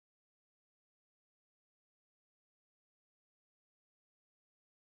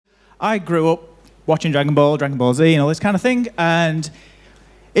I grew up watching Dragon Ball, Dragon Ball Z, and all this kind of thing. And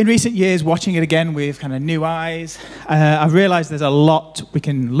in recent years, watching it again with kind of new eyes, I've realized there's a lot we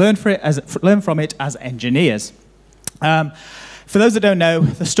can learn from it as engineers. For those that don't know,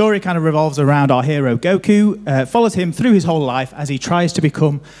 the story kind of revolves around our hero Goku, follows him through his whole life as he tries to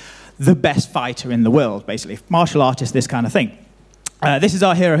become the best fighter in the world, basically. Martial artist, this kind of thing. This is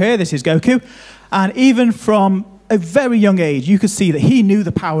our hero here, this is Goku. And even from a very young age, you could see that he knew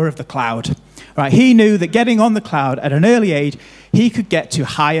the power of the cloud. Right? He knew that getting on the cloud at an early age, he could get to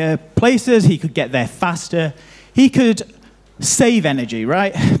higher places, he could get there faster, he could save energy,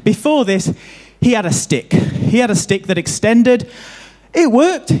 right? Before this, he had a stick. He had a stick that extended. It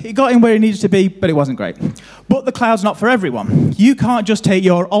worked, it got him where he needed to be, but it wasn't great. But the cloud's not for everyone. You can't just take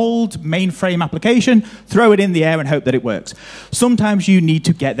your old mainframe application, throw it in the air and hope that it works. Sometimes you need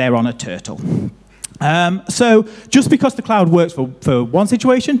to get there on a turtle. So just because the cloud works for one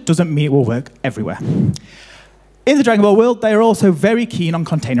situation doesn't mean it will work everywhere. In the Dragon Ball world, they are also very keen on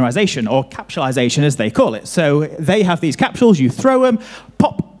containerization, or capsulization as they call it. So they have these capsules, you throw them,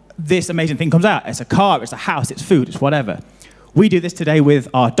 pop, this amazing thing comes out. It's a car, it's a house, it's food, it's whatever. We do this today with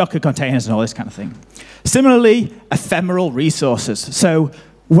our Docker containers and all this kind of thing. Similarly, ephemeral resources. So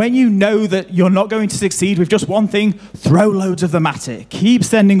when you know that you're not going to succeed with just one thing, throw loads of them at it. Keep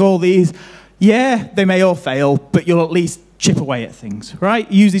sending all these. Yeah, they may all fail, but you'll at least chip away at things,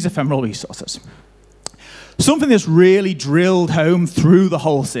 right? Use these ephemeral resources. Something that's really drilled home through the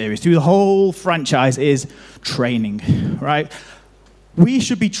whole series, through the whole franchise, is training, right? We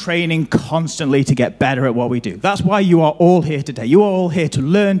should be training constantly to get better at what we do. That's why you are all here today. You are all here to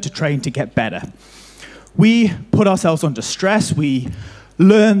learn, to train, to get better. We put ourselves under stress. We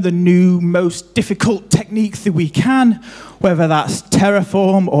learn the new, most difficult techniques that we can, whether that's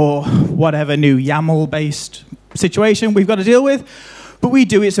Terraform or whatever new YAML-based situation we've got to deal with, but we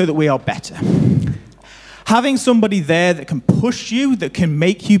do it so that we are better. Having somebody there that can push you, that can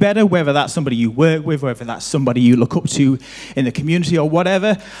make you better, whether that's somebody you work with, whether that's somebody you look up to in the community or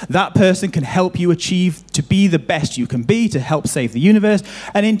whatever, that person can help you achieve to be the best you can be, to help save the universe,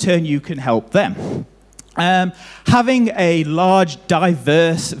 and in turn you can help them. Having a large,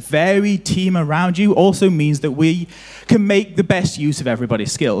 diverse, varied team around you also means that we can make the best use of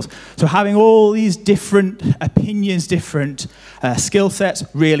everybody's skills. So having all these different opinions, different skill sets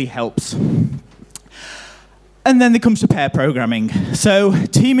really helps. And then it comes to pair programming. So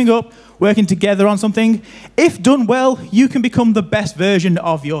teaming up, working together on something. If done well, you can become the best version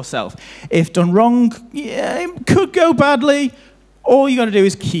of yourself. If done wrong, yeah, it could go badly. All you got to do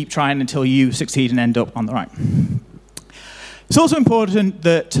is keep trying until you succeed and end up on the right. It's also important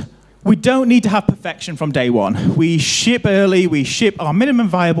that we don't need to have perfection from day one. We ship early, we ship our minimum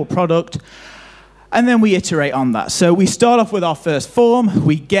viable product, and then we iterate on that. So we start off with our first form,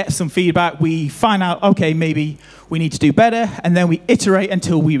 we get some feedback, we find out, okay, maybe we need to do better, and then we iterate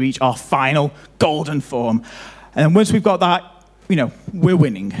until we reach our final golden form. And once we've got that, you know, we're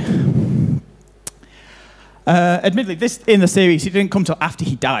winning. Admittedly, this in the series, it didn't come till after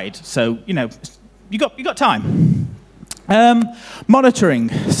he died, so you know, you got time. Monitoring,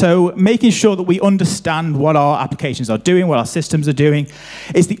 so making sure that we understand what our applications are doing, what our systems are doing,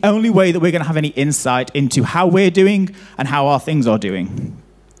 is the only way that we're going to have any insight into how we're doing and how our things are doing.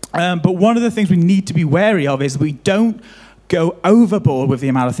 But one of the things we need to be wary of is we don't go overboard with the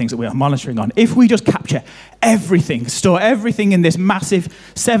amount of things that we are monitoring on. If we just capture everything, store everything in this massive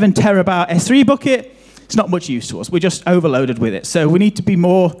 7 terabyte S3 bucket, it's not much use to us. We're just overloaded with it. So we need to be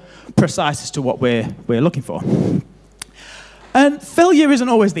more precise as to what we're looking for. And failure isn't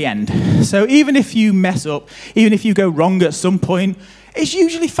always the end. So even if you mess up, even if you go wrong at some point, it's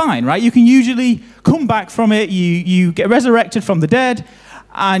usually fine, right? You can usually come back from it, you get resurrected from the dead,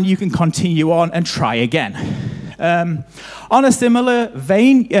 and you can continue on and try again. On a similar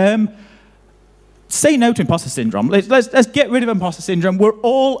vein, say no to imposter syndrome. Let's get rid of imposter syndrome. We're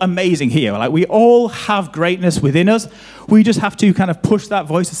all amazing here. Like, we all have greatness within us. We just have to kind of push that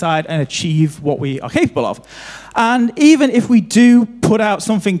voice aside and achieve what we are capable of. And even if we do put out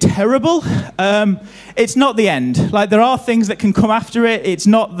something terrible, it's not the end. Like, there are things that can come after it. It's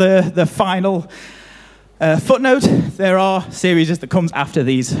not the final footnote. There are series that comes after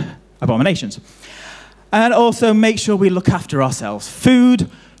these abominations. And also make sure we look after ourselves. Food,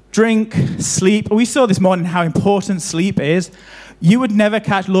 drink, sleep. We saw this morning how important sleep is. You would never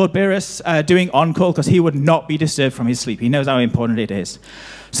catch Lord Beerus doing on-call because he would not be disturbed from his sleep. He knows how important it is.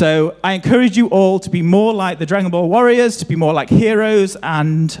 So I encourage you all to be more like the Dragon Ball warriors, to be more like heroes,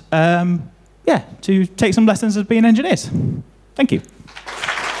 and yeah, to take some lessons as being engineers. Thank you.